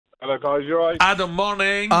Hello guys, you alright? Adam,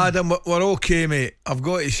 morning. Adam, we're okay, mate. I've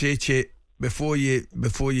got to say to you, before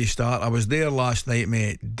you start, I was there last night,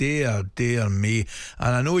 mate. Dear me.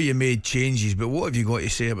 And I know you made changes, but what have you got to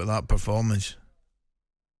say about that performance?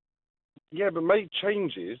 Yeah, but made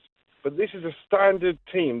changes, but this is a standard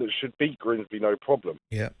team that should beat Grimsby, no problem.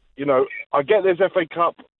 Yeah. You know, I get there's FA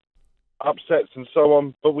Cup upsets and so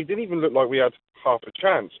on, but we didn't even look like we had half a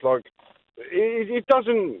chance. Like, it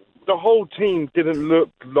doesn't... The whole team didn't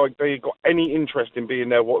look like they got any interest in being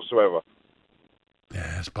there whatsoever.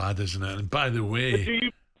 Yeah, it's bad, isn't it? And by the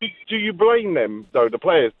way... Do you blame them, though, the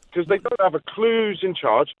players? Because they don't have a clue who's in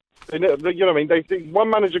charge. You know what I mean? They think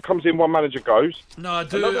one manager comes in, one manager goes. No, I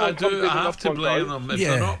do. I have to blame them. If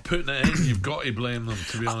they're not putting it in, you've got to blame them,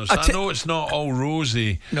 to be honest. I know it's not all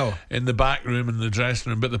rosy in the back room and the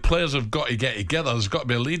dressing room, but the players have got to get together. There's got to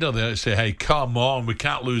be a leader there to say, hey, come on, we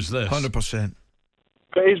can't lose this. 100%.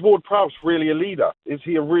 But is Ward-Prowse really a leader? Is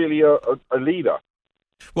he really a leader?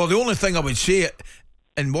 Well, the only thing I would say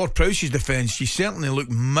in Ward-Prowse's defence, he certainly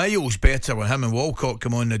looked miles better when him and Walcott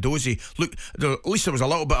come on the dozy. Look, at least there was a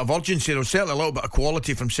little bit of urgency. There was certainly a little bit of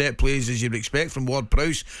quality from set plays, as you'd expect from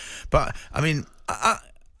Ward-Prowse. But, I mean, I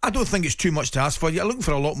don't think it's too much to ask for. You're looking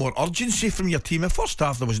for a lot more urgency from your team. In the first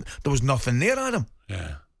half, there was nothing there, Adam.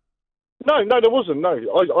 Yeah. No, there wasn't. No,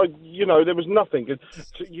 there was nothing.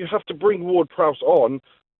 So you have to bring Ward-Prowse on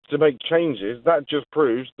to make changes. That just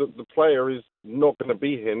proves that the player is not going to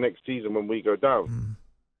be here next season when we go down.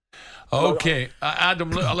 Okay,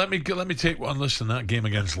 Adam, let me take one listen. That game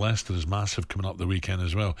against Leicester is massive coming up the weekend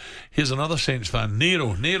as well. Here's another Saints fan,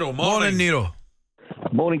 Nero. Morning, Nero.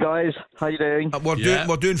 Morning, guys. How you doing?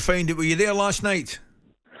 We're doing fine. Were you there last night?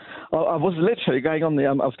 I was literally going on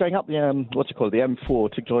I was going up the the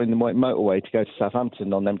M4 to join the motorway to go to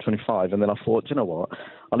Southampton on M25, and then I thought, you know what?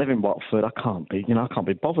 I live in Watford. I can't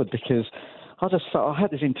be bothered because I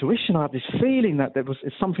had this intuition. I had this feeling that there was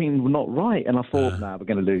something not right, and I thought, we're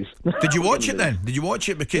going to lose. Did you watch it then? Did you watch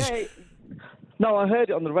it? Because no, I heard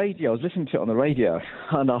it on the radio. I was listening to it on the radio,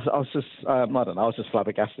 and I was just, I don't know, I was just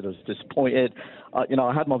flabbergasted. I was disappointed.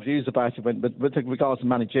 I had my views about it, but with regards to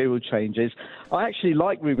managerial changes, I actually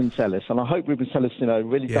like Ruben Sellis, and I hope Ruben Sellis,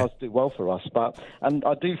 really does do well for us. And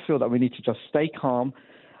I do feel that we need to just stay calm,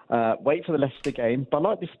 wait for the Leicester game. But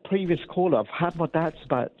like this previous caller, I've had my doubts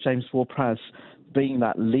about James Ward-Prowse being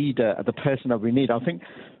that leader, the person that we need. I think,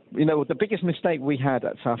 the biggest mistake we had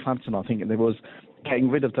at Southampton, I think, there was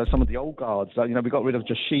getting rid of some of the old guards. We got rid of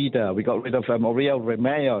Yoshida, we got rid of Oriel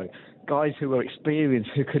Romeo, guys who were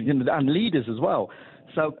experienced, who could, and leaders as well.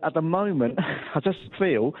 So at the moment, I just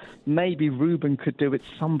feel maybe Ruben could do with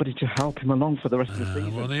somebody to help him along for the rest of the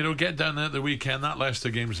season. Well, get down there at the weekend. That Leicester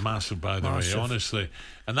game's massive, by the way, honestly.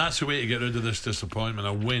 And that's the way to get rid of this disappointment.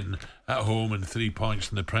 A win at home and 3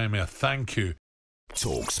 points in the Premier. Thank you.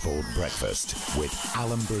 talkSPORT Breakfast with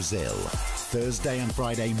Alan Brazil. Thursday and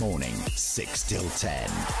Friday morning, 6 till 10.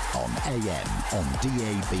 On AM, on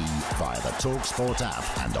DAB, via the talkSPORT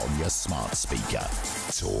app and on your smart speaker.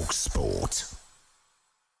 talkSPORT.